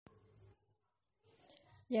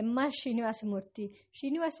MR.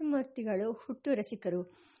 ಶ್ರೀನಿವಾಸಮೂರ್ತಿಗಳು ಹುಟ್ಟು ರಸಿಕರು.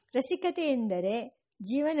 ರಸಿಕತೆ ಎಂದರೆ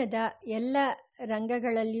ಜೀವನದ ಎಲ್ಲ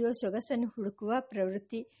ರಂಗಗಳಲ್ಲಿಯೂ ಸೊಗಸನ್ನು ಹುಡುಕುವ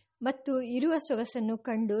ಪ್ರವೃತ್ತಿ ಮತ್ತು ಇರುವ ಸೊಗಸನ್ನು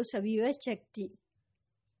ಕಂಡು ಸವಿಯುವ ಶಕ್ತಿ.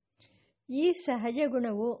 ಈ ಸಹಜ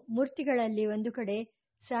ಗುಣವು ಮೂರ್ತಿಗಳಲ್ಲಿ ಒಂದು ಕಡೆ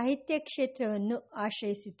ಸಾಹಿತ್ಯ ಕ್ಷೇತ್ರವನ್ನು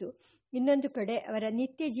ಆಶ್ರಯಿಸಿತು, ಇನ್ನೊಂದು ಕಡೆ ಅವರ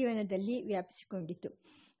ನಿತ್ಯ ಜೀವನದಲ್ಲಿ ವ್ಯಾಪಿಸಿಕೊಂಡಿತು.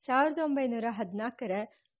 1914ರ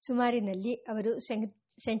ಸುಮಾರಿನಲ್ಲಿ ಅವರು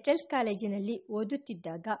ಸೆಂಟ್ರಲ್ ಕಾಲೇಜಿನಲ್ಲಿ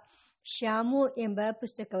ಓದುತ್ತಿದ್ದಾಗ ಶ್ಯಾಮು ಎಂಬ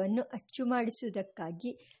ಪುಸ್ತಕವನ್ನು ಅಚ್ಚು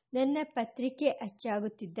ಮಾಡಿಸುವುದಕ್ಕಾಗಿ ನನ್ನ ಪತ್ರಿಕೆ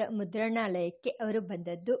ಅಚ್ಚಾಗುತ್ತಿದ್ದ ಮುದ್ರಣಾಲಯಕ್ಕೆ ಅವರು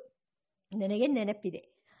ಬಂದದ್ದು ನನಗೆ ನೆನಪಿದೆ.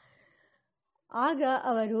 ಆಗ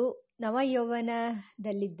ಅವರು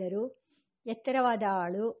ನವಯೌವನದಲ್ಲಿದ್ದರು. ಎತ್ತರವಾದ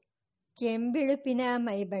ಆಳು, ಕೆಂಬಿಳುಪಿನ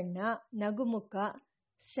ಮೈಬಣ್ಣ, ನಗುಮುಖ,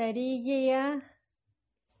 ಸರಿಗೆಯ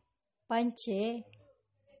ಪಂಚೆ,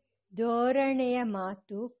 ಧೋರಣೆಯ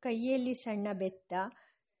ಮಾತು, ಕೈಯಲ್ಲಿ ಸಣ್ಣ ಬೆತ್ತ,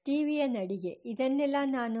 ಟಿವಿಯ ನಡಿಗೆ. ಇದನ್ನೆಲ್ಲ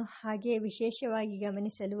ನಾನು ಹಾಗೆ ವಿಶೇಷವಾಗಿ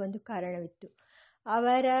ಗಮನಿಸಲು ಒಂದು ಕಾರಣವಿತ್ತು.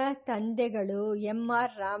 ಅವರ ತಂದೆಗಳು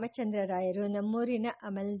ಎಂ.ಆರ್. ರಾಮಚಂದ್ರರಾಯರು ನಮ್ಮೂರಿನ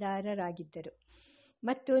ಅಮಲ್ದಾರರಾಗಿದ್ದರು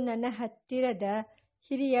ಮತ್ತು ನನ್ನ ಹತ್ತಿರದ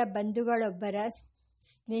ಹಿರಿಯ ಬಂಧುಗಳೊಬ್ಬರ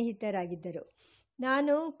ಸ್ನೇಹಿತರಾಗಿದ್ದರು.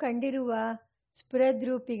 ನಾನು ಕಂಡಿರುವ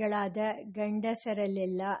ಸ್ಫುರದ್ರೂಪಿಗಳಾದ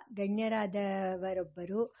ಗಂಡಸರಲ್ಲೆಲ್ಲ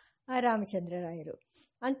ಗಣ್ಯರಾದವರೊಬ್ಬರು ಆ ರಾಮಚಂದ್ರರಾಯರು.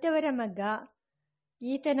 ಅಂಥವರ ಮಗ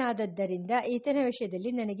ಈತನಾದದ್ದರಿಂದ ಈತನ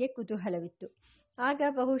ವಿಷಯದಲ್ಲಿ ನನಗೆ ಕುತೂಹಲವಿತ್ತು. ಆಗ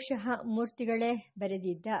ಬಹುಶಃ ಮೂರ್ತಿಗಳೇ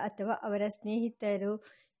ಬರೆದಿದ್ದ ಅಥವಾ ಅವರ ಸ್ನೇಹಿತರು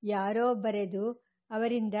ಯಾರೋ ಬರೆದು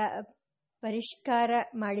ಅವರಿಂದ ಪರಿಷ್ಕಾರ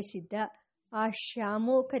ಮಾಡಿಸಿದ್ದ ಆ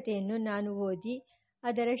ಶ್ಯಾಮು ಕಥೆಯನ್ನು ನಾನು ಓದಿ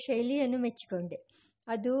ಅದರ ಶೈಲಿಯನ್ನು ಮೆಚ್ಚಿಕೊಂಡೆ.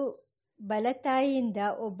 ಅದು ಬಲತಾಯಿಯಿಂದ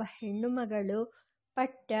ಒಬ್ಬ ಹೆಣ್ಣು ಮಗಳು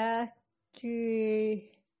ಪಟ್ಟ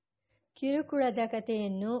ಕಿರುಕುಳದ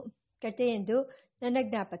ಕಥೆಯೆಂದು ನನ್ನ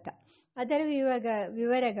ಜ್ಞಾಪಕ. ಅದರ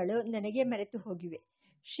ವಿವರಗಳು ನನಗೆ ಮರೆತು ಹೋಗಿವೆ.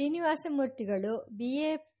 ಶ್ರೀನಿವಾಸಮೂರ್ತಿಗಳು BA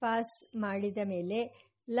ಪಾಸ್ ಮಾಡಿದ ಮೇಲೆ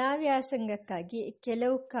ಲಾ ವ್ಯಾಸಂಗಕ್ಕಾಗಿ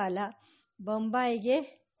ಕೆಲವು ಕಾಲ ಬೊಂಬಾಯಿಗೆ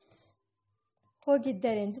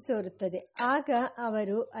ಹೋಗಿದ್ದರೆಂದು ತೋರುತ್ತದೆ. ಆಗ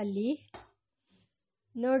ಅವರು ಅಲ್ಲಿ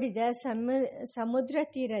ನೋಡಿದ ಸಮುದ್ರ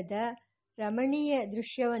ತೀರದ ರಮಣೀಯ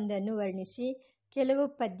ದೃಶ್ಯವೊಂದನ್ನು ವರ್ಣಿಸಿ ಕೆಲವು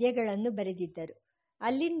ಪದ್ಯಗಳನ್ನು ಬರೆದಿದ್ದರು.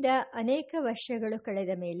 ಅಲ್ಲಿಂದ ಅನೇಕ ವರ್ಷಗಳು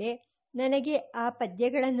ಕಳೆದ ಮೇಲೆ ನನಗೆ ಆ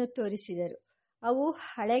ಪದ್ಯಗಳನ್ನು ತೋರಿಸಿದರು. ಅವು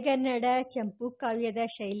ಹಳೆಗನ್ನಡ ಚಂಪೂ ಕಾವ್ಯದ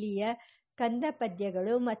ಶೈಲಿಯ ಕಂದ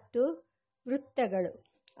ಪದ್ಯಗಳು ಮತ್ತು ವೃತ್ತಗಳು.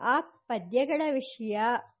 ಆ ಪದ್ಯಗಳ ವಿಷಯ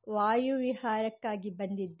ವಾಯುವಿಹಾರಕ್ಕಾಗಿ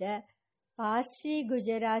ಬಂದಿದ್ದ ಪಾರ್ಸಿ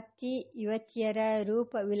ಗುಜರಾತಿ ಯುವತಿಯರ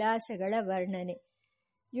ರೂಪ ವಿಲಾಸಗಳ ವರ್ಣನೆ.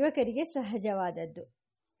 ಯುವಕರಿಗೆ ಸಹಜವಾದದ್ದು.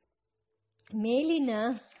 ಮೇಲಿನ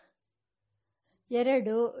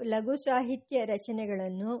 2 ಲಘು ಸಾಹಿತ್ಯ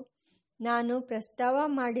ರಚನೆಗಳನ್ನು ನಾನು ಪ್ರಸ್ತಾವ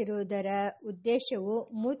ಮಾಡಿರುವುದರ ಉದ್ದೇಶವು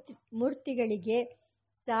ಮೂರ್ತಿಗಳಿಗೆ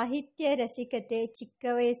ಸಾಹಿತ್ಯ ರಸಿಕತೆ ಚಿಕ್ಕ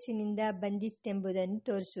ವಯಸ್ಸಿನಿಂದ ಬಂದಿತ್ತೆಂಬುದನ್ನು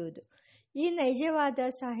ತೋರಿಸುವುದು. ಈ ನೈಜವಾದ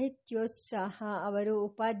ಸಾಹಿತ್ಯೋತ್ಸಾಹ ಅವರು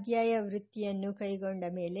ಉಪಾಧ್ಯಾಯ ವೃತ್ತಿಯನ್ನು ಕೈಗೊಂಡ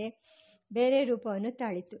ಮೇಲೆ ಬೇರೆ ರೂಪವನ್ನು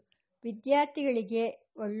ತಾಳಿತು. ವಿದ್ಯಾರ್ಥಿಗಳಿಗೆ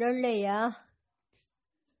ಒಳ್ಳೊಳ್ಳೆಯ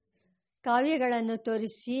ಕಾವ್ಯಗಳನ್ನು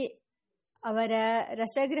ತೋರಿಸಿ ಅವರ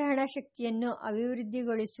ರಸಗ್ರಹಣ ಶಕ್ತಿಯನ್ನು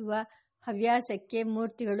ಅಭಿವೃದ್ಧಿಗೊಳಿಸುವ ಹವ್ಯಾಸಕ್ಕೆ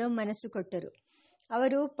ಮೂರ್ತಿಗಳು ಮನಸ್ಸು ಕೊಟ್ಟರು.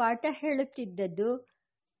 ಅವರು ಪಾಠ ಹೇಳುತ್ತಿದ್ದದ್ದು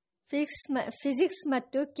ಫಿಸಿಕ್ಸ್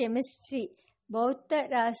ಮತ್ತು ಕೆಮಿಸ್ಟ್ರಿ, ಭೌತ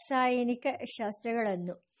ರಾಸಾಯನಿಕ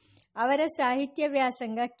ಶಾಸ್ತ್ರಗಳನ್ನು. ಅವರ ಸಾಹಿತ್ಯ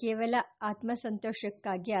ವ್ಯಾಸಂಗ ಕೇವಲ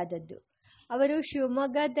ಆತ್ಮಸಂತೋಷಕ್ಕಾಗಿ ಆದದ್ದು. ಅವರು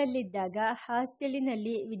ಶಿವಮೊಗ್ಗದಲ್ಲಿದ್ದಾಗ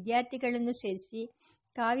ಹಾಸ್ಟೆಲಿನಲ್ಲಿ ವಿದ್ಯಾರ್ಥಿಗಳನ್ನು ಸೇರಿಸಿ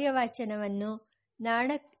ಕಾವ್ಯ ವಾಚನವನ್ನು,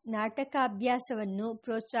 ನಾಟಕಾಭ್ಯಾಸವನ್ನು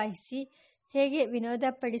ಪ್ರೋತ್ಸಾಹಿಸಿ ಹೇಗೆ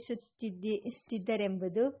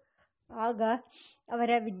ವಿನೋದಪಡಿಸುತ್ತಿದ್ದರೆಂಬುದು ಆಗ ಅವರ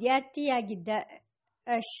ವಿದ್ಯಾರ್ಥಿಯಾಗಿದ್ದ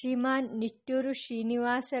ಶ್ರೀಮಾನ್ ನಿಟ್ಟೂರು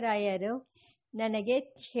ಶ್ರೀನಿವಾಸರಾಯರು ನನಗೆ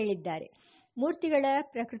ಹೇಳಿದ್ದಾರೆ. ಮೂರ್ತಿಗಳ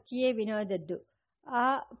ಪ್ರಕೃತಿಯೇ ವಿನೋದದ್ದು. ಆ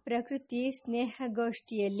ಪ್ರಕೃತಿ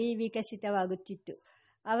ಸ್ನೇಹಗೋಷ್ಠಿಯಲ್ಲಿ ವಿಕಸಿತವಾಗುತ್ತಿತ್ತು.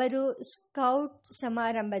 ಅವರು ಸ್ಕೌಟ್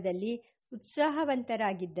ಸಮಾರಂಭದಲ್ಲಿ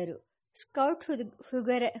ಉತ್ಸಾಹವಂತರಾಗಿದ್ದರು. ಸ್ಕೌಟ್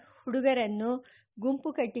ಹುಡುಗರನ್ನು ಗುಂಪು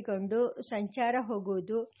ಕಟ್ಟಿಕೊಂಡು ಸಂಚಾರ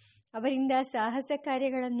ಹೋಗುವುದು, ಅವರಿಂದ ಸಾಹಸ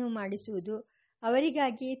ಕಾರ್ಯಗಳನ್ನು ಮಾಡಿಸುವುದು,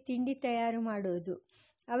 ಅವರಿಗಾಗಿ ತಿಂಡಿ ತಯಾರು ಮಾಡುವುದು,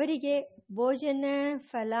 ಅವರಿಗೆ ಭೋಜನ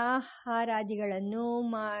ಫಲಾಹಾರಾದಿಗಳನ್ನು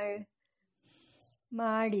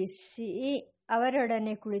ಮಾಡಿಸಿ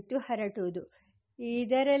ಅವರೊಡನೆ ಕುಳಿತು ಹರಟುವುದು,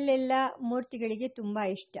 ಇದರಲ್ಲೆಲ್ಲ ಮೂರ್ತಿಗಳಿಗೆ ತುಂಬ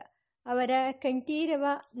ಇಷ್ಟ. ಅವರ ಕಂಠೀರವ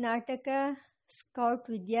ನಾಟಕ ಸ್ಕೌಟ್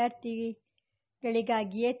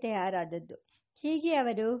ವಿದ್ಯಾರ್ಥಿಗಳಿಗಾಗಿಯೇ ತಯಾರಾದದ್ದು. ಹೀಗೆ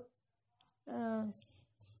ಅವರು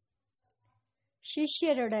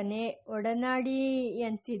ಶಿಷ್ಯರೊಡನೆ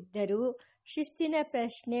ಒಡನಾಡಿಯಂತಿದ್ದರೂ ಶಿಸ್ತಿನ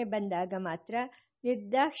ಪ್ರಶ್ನೆ ಬಂದಾಗ ಮಾತ್ರ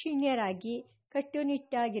ನಿರ್ದಾಕ್ಷಿಣ್ಯರಾಗಿ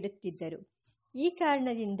ಕಟ್ಟುನಿಟ್ಟಾಗಿರುತ್ತಿದ್ದರು. ಈ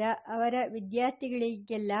ಕಾರಣದಿಂದ ಅವರ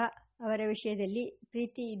ವಿದ್ಯಾರ್ಥಿಗಳಿಗೆಲ್ಲ ಅವರ ವಿಷಯದಲ್ಲಿ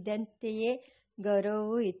ಪ್ರೀತಿ ಇದ್ದಂತೆಯೇ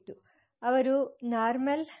ಗೌರವವೂ ಇತ್ತು. ಅವರು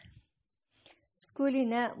ನಾರ್ಮಲ್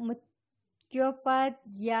ಸ್ಕೂಲಿನ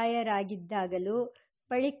ಮುಖ್ಯೋಪಾಧ್ಯಾಯರಾಗಿದ್ದಾಗಲೂ,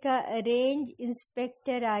 ಬಳಿಕ ರೇಂಜ್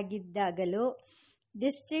ಇನ್ಸ್ಪೆಕ್ಟರ್ ಆಗಿದ್ದಾಗಲೂ,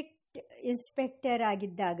 ಡಿಸ್ಟ್ರಿಕ್ಟ್ ಇನ್ಸ್ಪೆಕ್ಟರ್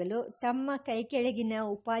ಆಗಿದ್ದಾಗಲೂ ತಮ್ಮ ಕೈಕೆಳಗಿನ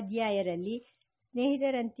ಉಪಾಧ್ಯಾಯರಲ್ಲಿ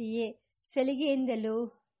ಸ್ನೇಹಿತರಂತೆಯೇ ಸಲಿಗೆಯಿಂದಲೂ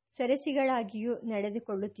ಸರಸಿಗಳಾಗಿಯೂ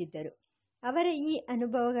ನಡೆದುಕೊಳ್ಳುತ್ತಿದ್ದರು. ಅವರ ಈ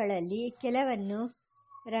ಅನುಭವಗಳಲ್ಲಿ ಕೆಲವನ್ನು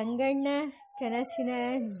ರಂಗಣ್ಣ ಕನಸಿನ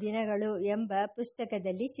ದಿನಗಳು ಎಂಬ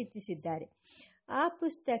ಪುಸ್ತಕದಲ್ಲಿ ಚಿತ್ರಿಸಿದ್ದಾರೆ. ಆ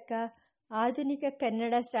ಪುಸ್ತಕ ಆಧುನಿಕ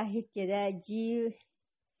ಕನ್ನಡ ಸಾಹಿತ್ಯದ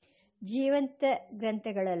ಜೀವಂತ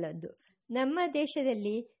ಗ್ರಂಥಗಳಲ್ಲೊಂದು. ನಮ್ಮ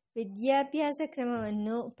ದೇಶದಲ್ಲಿ ವಿದ್ಯಾಭ್ಯಾಸ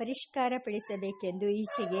ಕ್ರಮವನ್ನು ಪರಿಷ್ಕಾರಪಡಿಸಬೇಕೆಂದು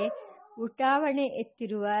ಈಚೆಗೆ ಉಟಾವಣೆ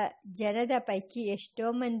ಎತ್ತಿರುವ ಜನದ ಪೈಕಿ ಎಷ್ಟೋ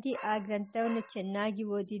ಮಂದಿ ಆ ಗ್ರಂಥವನ್ನು ಚೆನ್ನಾಗಿ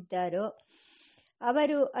ಓದಿದ್ದಾರೋ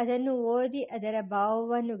ಅವರು ಅದನ್ನು ಓದಿ ಅದರ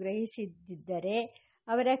ಭಾವವನ್ನು ಗ್ರಹಿಸಿದ್ದರೆ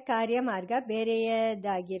ಅವರ ಕಾರ್ಯಮಾರ್ಗ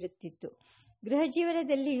ಬೇರೆಯದಾಗಿರುತ್ತಿತ್ತು. ಗೃಹ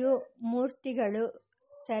ಜೀವನದಲ್ಲಿಯೂ ಮೂರ್ತಿಗಳು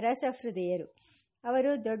ಸರಸ ಹೃದಯರು.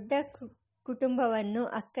 ಅವರು ದೊಡ್ಡ ಕುಟುಂಬವನ್ನು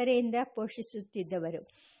ಅಕ್ಕರೆಯಿಂದ ಪೋಷಿಸುತ್ತಿದ್ದವರು.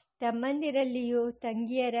 ತಮ್ಮಂದಿರಲ್ಲಿಯೂ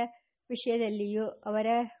ತಂಗಿಯರ ವಿಷಯದಲ್ಲಿಯೂ ಅವರ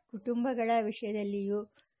ಕುಟುಂಬಗಳ ವಿಷಯದಲ್ಲಿಯೂ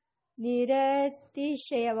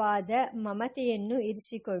ನಿರತಿಶಯವಾದ ಮಮತೆಯನ್ನು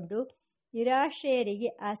ಇರಿಸಿಕೊಂಡು ನಿರಾಶ್ರಯರಿಗೆ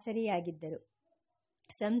ಆಸರೆಯಾಗಿದ್ದರು.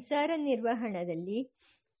 ಸಂಸಾರ ನಿರ್ವಹಣದಲ್ಲಿ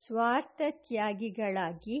ಸ್ವಾರ್ಥ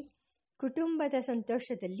ತ್ಯಾಗಿಗಳಾಗಿ ಕುಟುಂಬದ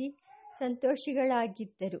ಸಂತೋಷದಲ್ಲಿ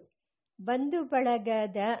ಸಂತೋಷಿಗಳಾಗಿದ್ದರು. ಬಂಧು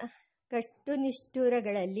ಬಳಗದ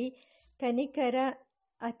ಕಟ್ಟುನಿಷ್ಠುರಗಳಲ್ಲಿ ಕನಿಕರ,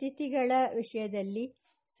 ಅತಿಥಿಗಳ ವಿಷಯದಲ್ಲಿ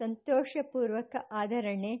ಸಂತೋಷಪೂರ್ವಕ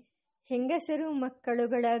ಆದರಣೆ, ಹೆಂಗಸರು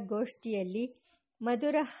ಮಕ್ಕಳುಗಳ ಗೋಷ್ಠಿಯಲ್ಲಿ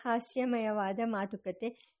ಮಧುರ ಹಾಸ್ಯಮಯವಾದ ಮಾತುಕತೆ,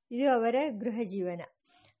 ಇದು ಅವರ ಗೃಹ ಜೀವನ.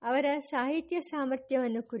 ಅವರ ಸಾಹಿತ್ಯ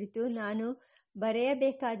ಸಾಮರ್ಥ್ಯವನ್ನು ಕುರಿತು ನಾನು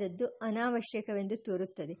ಬರೆಯಬೇಕಾದದ್ದು ಅನಾವಶ್ಯಕವೆಂದು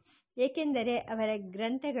ತೋರುತ್ತದೆ. ಏಕೆಂದರೆ ಅವರ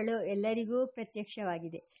ಗ್ರಂಥಗಳು ಎಲ್ಲರಿಗೂ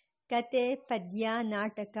ಪ್ರತ್ಯಕ್ಷವಾಗಿದೆ. ಕತೆ, ಪದ್ಯ,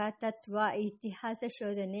 ನಾಟಕ, ತತ್ವ, ಇತಿಹಾಸ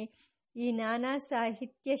ಶೋಧನೆ ಈ ನಾನಾ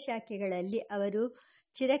ಸಾಹಿತ್ಯ ಶಾಖೆಗಳಲ್ಲಿ ಅವರು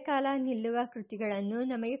ಚಿರಕಾಲ ನಿಲ್ಲುವ ಕೃತಿಗಳನ್ನು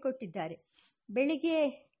ನಮಗೆ ಕೊಟ್ಟಿದ್ದಾರೆ. ಬೆಳಿಗ್ಗೆ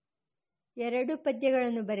 2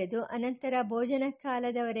 ಪದ್ಯಗಳನ್ನು ಬರೆದು ಅನಂತರ ಭೋಜನ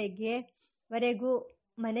ಕಾಲದವರೆಗೂ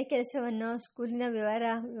ಮನೆ ಕೆಲಸವನ್ನೋ ಸ್ಕೂಲಿನ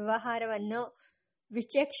ವ್ಯವಹಾರವನ್ನೋ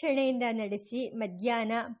ವಿಚಕ್ಷಣೆಯಿಂದ ನಡೆಸಿ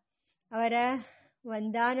ಮಧ್ಯಾಹ್ನ ಅವರ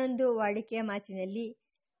ಒಂದಾನೊಂದು ವಾಡಿಕೆಯ ಮಾತಿನಲ್ಲಿ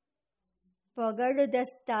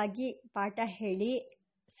ಪೊಗಡುದಸ್ತಾಗಿ ಪಾಠ ಹೇಳಿ,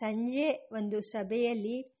 ಸಂಜೆ ಒಂದು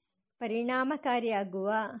ಸಭೆಯಲ್ಲಿ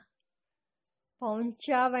ಪರಿಣಾಮಕಾರಿಯಾಗುವ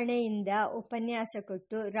ಪೌಂಚಾವಣೆಯಿಂದ ಉಪನ್ಯಾಸ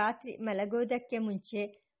ಕೊಟ್ಟು, ರಾತ್ರಿ ಮಲಗುವುದಕ್ಕೆ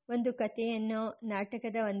ಮುಂಚೆ ಒಂದು ಕಥೆಯನ್ನೋ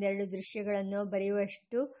ನಾಟಕದ ಒಂದೆರಡು ದೃಶ್ಯಗಳನ್ನೋ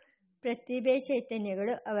ಬರೆಯುವಷ್ಟು ಪ್ರತಿಭೆ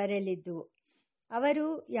ಚೈತನ್ಯಗಳು ಅವರಲ್ಲಿದ್ದುವು.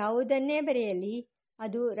 ಅವರು ಯಾವುದನ್ನೇ ಬರೆಯಲಿ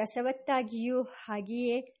ಅದು ರಸವತ್ತಾಗಿಯೂ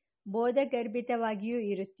ಹಾಗೆಯೇ ಬೋಧಗರ್ಭಿತವಾಗಿಯೂ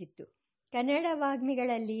ಇರುತ್ತಿತ್ತು. ಕನ್ನಡ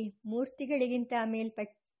ವಾಗ್ಮಿಗಳಲ್ಲಿ ಮೂರ್ತಿಗಳಿಗಿಂತ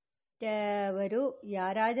ಮೇಲ್ಪಟ್ಟವರು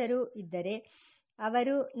ಯಾರಾದರೂ ಇದ್ದರೆ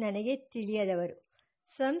ಅವರು ನನಗೆ ತಿಳಿಯದವರು.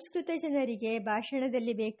 ಸಂಸ್ಕೃತ ಜನರಿಗೆ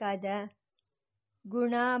ಭಾಷಣದಲ್ಲಿ ಬೇಕಾದ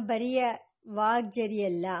ಗುಣ ಬರಿಯ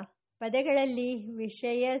ವಾಗ್ಝರಿಯಲ್ಲ. ಪದಗಳಲ್ಲಿ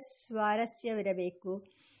ವಿಷಯ ಸ್ವಾರಸ್ಯವಿರಬೇಕು.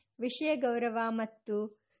 ವಿಷಯ ಗೌರವ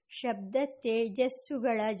ಮತ್ತು ಶಬ್ದ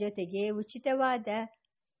ತೇಜಸ್ಸುಗಳ ಜೊತೆಗೆ ಉಚಿತವಾದ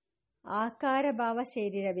ಆಕಾರ ಭಾವ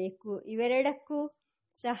ಸೇರಿರಬೇಕು. ಇವೆರಡಕ್ಕೂ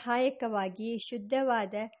ಸಹಾಯಕವಾಗಿ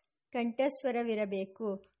ಶುದ್ಧವಾದ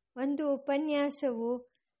ಕಂಠಸ್ವರವಿರಬೇಕು. ಒಂದು ಉಪನ್ಯಾಸವು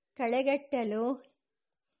ಕಳೆಗಟ್ಟಲು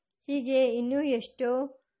ಹೀಗೆ ಇನ್ನೂ ಎಷ್ಟೋ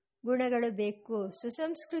ಗುಣಗಳು ಬೇಕು.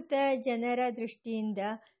 ಸುಸಂಸ್ಕೃತ ಜನರ ದೃಷ್ಟಿಯಿಂದ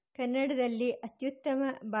ಕನ್ನಡದಲ್ಲಿ ಅತ್ಯುತ್ತಮ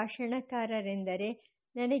ಭಾಷಣಕಾರರೆಂದರೆ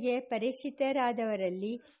ನನಗೆ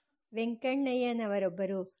ಪರಿಚಿತರಾದವರಲ್ಲಿ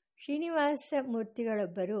ವೆಂಕಣ್ಣಯ್ಯನವರೊಬ್ಬರು, ಶ್ರೀನಿವಾಸ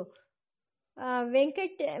ಮೂರ್ತಿಗಳೊಬ್ಬರು.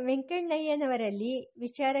 ವೆಂಕಣ್ಣಯ್ಯನವರಲ್ಲಿ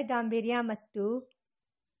ವಿಚಾರ ಗಾಂಭೀರ್ಯ ಮತ್ತು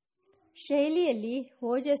ಶೈಲಿಯಲ್ಲಿ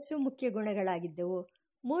ಓಜಸ್ಸು ಮುಖ್ಯ ಗುಣಗಳಾಗಿದ್ದವು.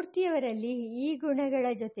 ಮೂರ್ತಿಯವರಲ್ಲಿ ಈ ಗುಣಗಳ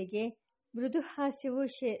ಜೊತೆಗೆ ಮೃದು ಹಾಸ್ಯವೂ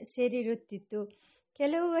ಸೇರಿರುತ್ತಿತ್ತು.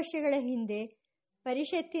 ಕೆಲವು ವರ್ಷಗಳ ಹಿಂದೆ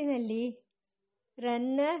ಪರಿಷತ್ತಿನಲ್ಲಿ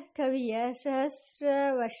ರನ್ನ ಕವಿಯ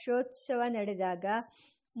ಸಹಸ್ರವರ್ಷೋತ್ಸವ ನಡೆದಾಗ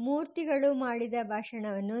ಮೂರ್ತಿಗಳು ಮಾಡಿದ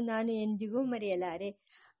ಭಾಷಣವನ್ನು ನಾನು ಎಂದಿಗೂ ಮರೆಯಲಾರೆ.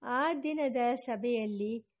 ಆ ದಿನದ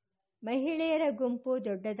ಸಭೆಯಲ್ಲಿ ಮಹಿಳೆಯರ ಗುಂಪು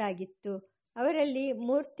ದೊಡ್ಡದಾಗಿತ್ತು. ಅವರಲ್ಲಿ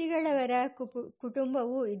ಮೂರ್ತಿಗಳವರ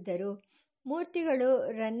ಕುಟುಂಬವೂ ಇದ್ದರು.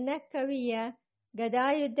 ಮೂರ್ತಿಗಳು ರನ್ನ ಕವಿಯ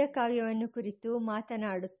ಗದಾಯುದ್ಧ ಕಾವ್ಯವನ್ನು ಕುರಿತು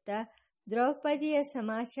ಮಾತನಾಡುತ್ತಾ ದ್ರೌಪದಿಯ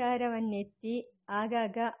ಸಮಾಚಾರವನ್ನೆತ್ತಿ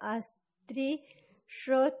ಆಗಾಗ ಆ ಸ್ತ್ರೀ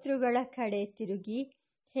ಶ್ರೋತೃಗಳ ಕಡೆ ತಿರುಗಿ,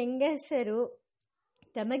 ಹೆಂಗಸರು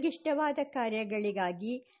ತಮಗಿಷ್ಟವಾದ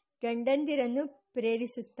ಕಾರ್ಯಗಳಿಗಾಗಿ ಗಂಡಂದಿರನ್ನು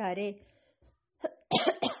ಪ್ರೇರಿಸುತ್ತಾರೆ.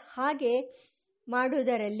 ಹಾಗೆ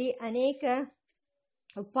ಮಾಡುವುದರಲ್ಲಿ ಅನೇಕ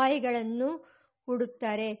ಉಪಾಯಗಳನ್ನು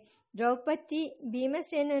ಹೂಡುತ್ತಾರೆ. ದ್ರೌಪದಿ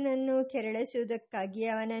ಭೀಮಸೇನನನ್ನು ಕೆರಳಿಸುವುದಕ್ಕಾಗಿ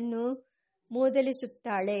ಅವನನ್ನು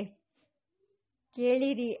ಮೂದಲಿಸುತ್ತಾಳೆ.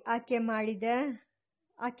 ಕೇಳಿರಿ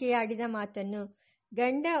ಆಕೆಯಾಡಿದ ಮಾತನ್ನು.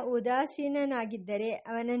 ಗಂಡ ಉದಾಸೀನನಾಗಿದ್ದರೆ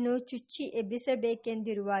ಅವನನ್ನು ಚುಚ್ಚಿ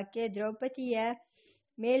ಎಬ್ಬಿಸಬೇಕೆಂದಿರುವಾಕೆ ದ್ರೌಪದಿಯ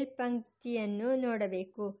ಮೇಲ್ಪಂಕ್ತಿಯನ್ನು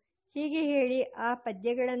ನೋಡಬೇಕು. ಹೀಗೆ ಹೇಳಿ ಆ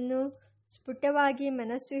ಪದ್ಯಗಳನ್ನು ಸ್ಫುಟವಾಗಿ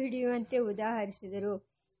ಮನಸ್ಸು ಹಿಡಿಯುವಂತೆ ಉದಾಹರಿಸಿದರು.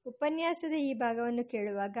 ಉಪನ್ಯಾಸದ ಈ ಭಾಗವನ್ನು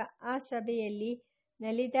ಕೇಳುವಾಗ ಆ ಸಭೆಯಲ್ಲಿ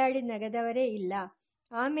ನಲಿದಾಡಿ ನಗದವರೇ ಇಲ್ಲ.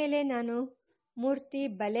 ಆಮೇಲೆ ನಾನು ಮೂರ್ತಿ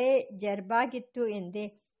ಬಲೆ ಜರ್ಬಾಗಿತ್ತು ಎಂದೆ.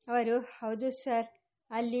 ಅವರು, ಹೌದು ಸರ್,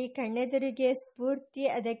 ಅಲ್ಲಿ ಕಣ್ಣೆದುರಿಗೆ ಸ್ಫೂರ್ತಿ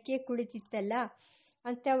ಅದಕ್ಕೆ ಕುಳಿತಿತ್ತಲ್ಲ.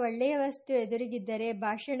 ಅಂಥ ಒಳ್ಳೆಯ ವಸ್ತು ಎದುರಿಗಿದ್ದರೆ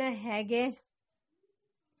ಭಾಷಣ ಹೇಗೆ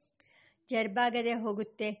ಜರ್ಬಾಗದೆ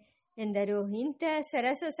ಹೋಗುತ್ತೆ ಎಂದರು. ಇಂಥ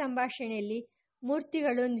ಸರಸ ಸಂಭಾಷಣೆಯಲ್ಲಿ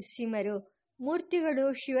ಮೂರ್ತಿಗಳು ನಿಸ್ಸೀಮರು.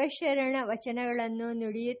 ಮೂರ್ತಿಗಳು ಶಿವಶರಣ ವಚನಗಳನ್ನು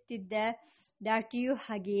ನುಡಿಯುತ್ತಿದ್ದ ದಾಟಿಯೂ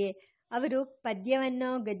ಹಾಗೆಯೇ. ಅವರು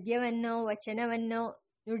ಪದ್ಯವನ್ನೋ ಗದ್ಯವನ್ನೋ ವಚನವನ್ನೋ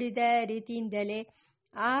ನುಡಿದ ರೀತಿಯಿಂದಲೇ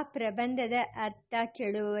ಆ ಪ್ರಬಂಧದ ಅರ್ಥ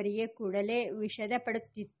ಕೇಳುವವರಿಗೆ ಕೂಡಲೇ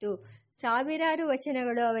ವಿಷದಪಡುತ್ತಿತ್ತು. ಸಾವಿರಾರು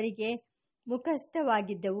ವಚನಗಳು ಅವರಿಗೆ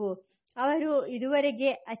ಮುಖಸ್ಥವಾಗಿದ್ದವು. ಅವರು ಇದುವರೆಗೆ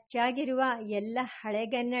ಅಚ್ಚಾಗಿರುವ ಎಲ್ಲ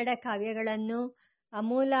ಹಳೆಗನ್ನಡ ಕಾವ್ಯಗಳನ್ನು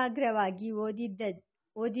ಆಮೂಲಾಗ್ರವಾಗಿ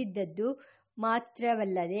ಓದಿದ್ದದ್ದು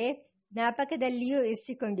ಮಾತ್ರವಲ್ಲದೆ ಜ್ಞಾಪಕದಲ್ಲಿಯೂ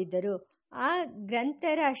ಇರಿಸಿಕೊಂಡಿದ್ದರು. ಆ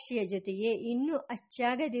ಗ್ರಂಥರಾಶಿಯ ಜೊತೆಗೆ ಇನ್ನೂ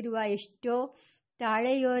ಅಚ್ಚಾಗದಿರುವ ಎಷ್ಟೋ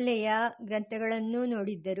ತಾಳೆಯೋಲೆಯ ಗ್ರಂಥಗಳನ್ನೂ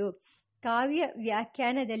ನೋಡಿದ್ದರು. ಕಾವ್ಯ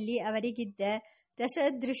ವ್ಯಾಖ್ಯಾನದಲ್ಲಿ ಅವರಿಗಿದ್ದ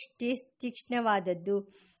ರಸದೃಷ್ಟಿ ತೀಕ್ಷ್ಣವಾದದ್ದು.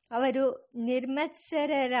 ಅವರು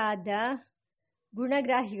ನಿರ್ಮತ್ಸರರಾದ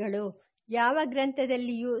ಗುಣಗ್ರಾಹಿಗಳು. ಯಾವ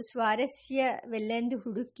ಗ್ರಂಥದಲ್ಲಿಯೂ ಸ್ವಾರಸ್ಯವೆಲ್ಲೆಂದು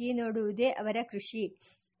ಹುಡುಕಿ ನೋಡುವುದೇ ಅವರ ಕೃಷಿ.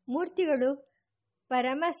 ಮೂರ್ತಿಗಳು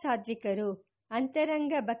ಪರಮ ಸಾತ್ವಿಕರು,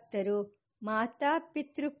 ಅಂತರಂಗ ಭಕ್ತರು,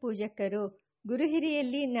 ಮಾತಾಪಿತೃಪೂಜಕರು,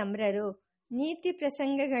 ಗುರುಹಿರಿಯಲ್ಲಿ ನಮ್ರರು, ನೀತಿ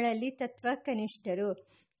ಪ್ರಸಂಗಗಳಲ್ಲಿ ತತ್ವಕನಿಷ್ಠರು,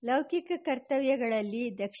 ಲೌಕಿಕ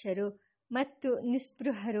ಕರ್ತವ್ಯಗಳಲ್ಲಿ ದಕ್ಷರು ಮತ್ತು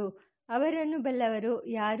ನಿಸ್ಪೃಹರು. ಅವರನ್ನು ಬಲ್ಲವರು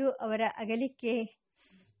ಯಾರೂ ಅವರ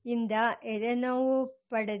ಅಗಲಿಕೆಯಿಂದ ಎದೆನೋವು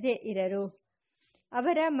ಪಡದೆ ಇರರು.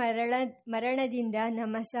 ಅವರ ಮರಣದಿಂದ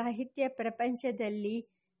ನಮ್ಮ ಸಾಹಿತ್ಯ ಪ್ರಪಂಚದಲ್ಲಿ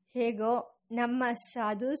ಹೇಗೋ ನಮ್ಮ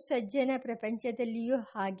ಸಾಧು ಸಜ್ಜನ ಪ್ರಪಂಚದಲ್ಲಿಯೂ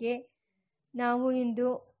ಹಾಗೆ ನಾವು ಇಂದು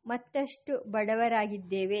ಮತ್ತಷ್ಟು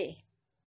ಬಡವರಾಗಿದ್ದೇವೆ.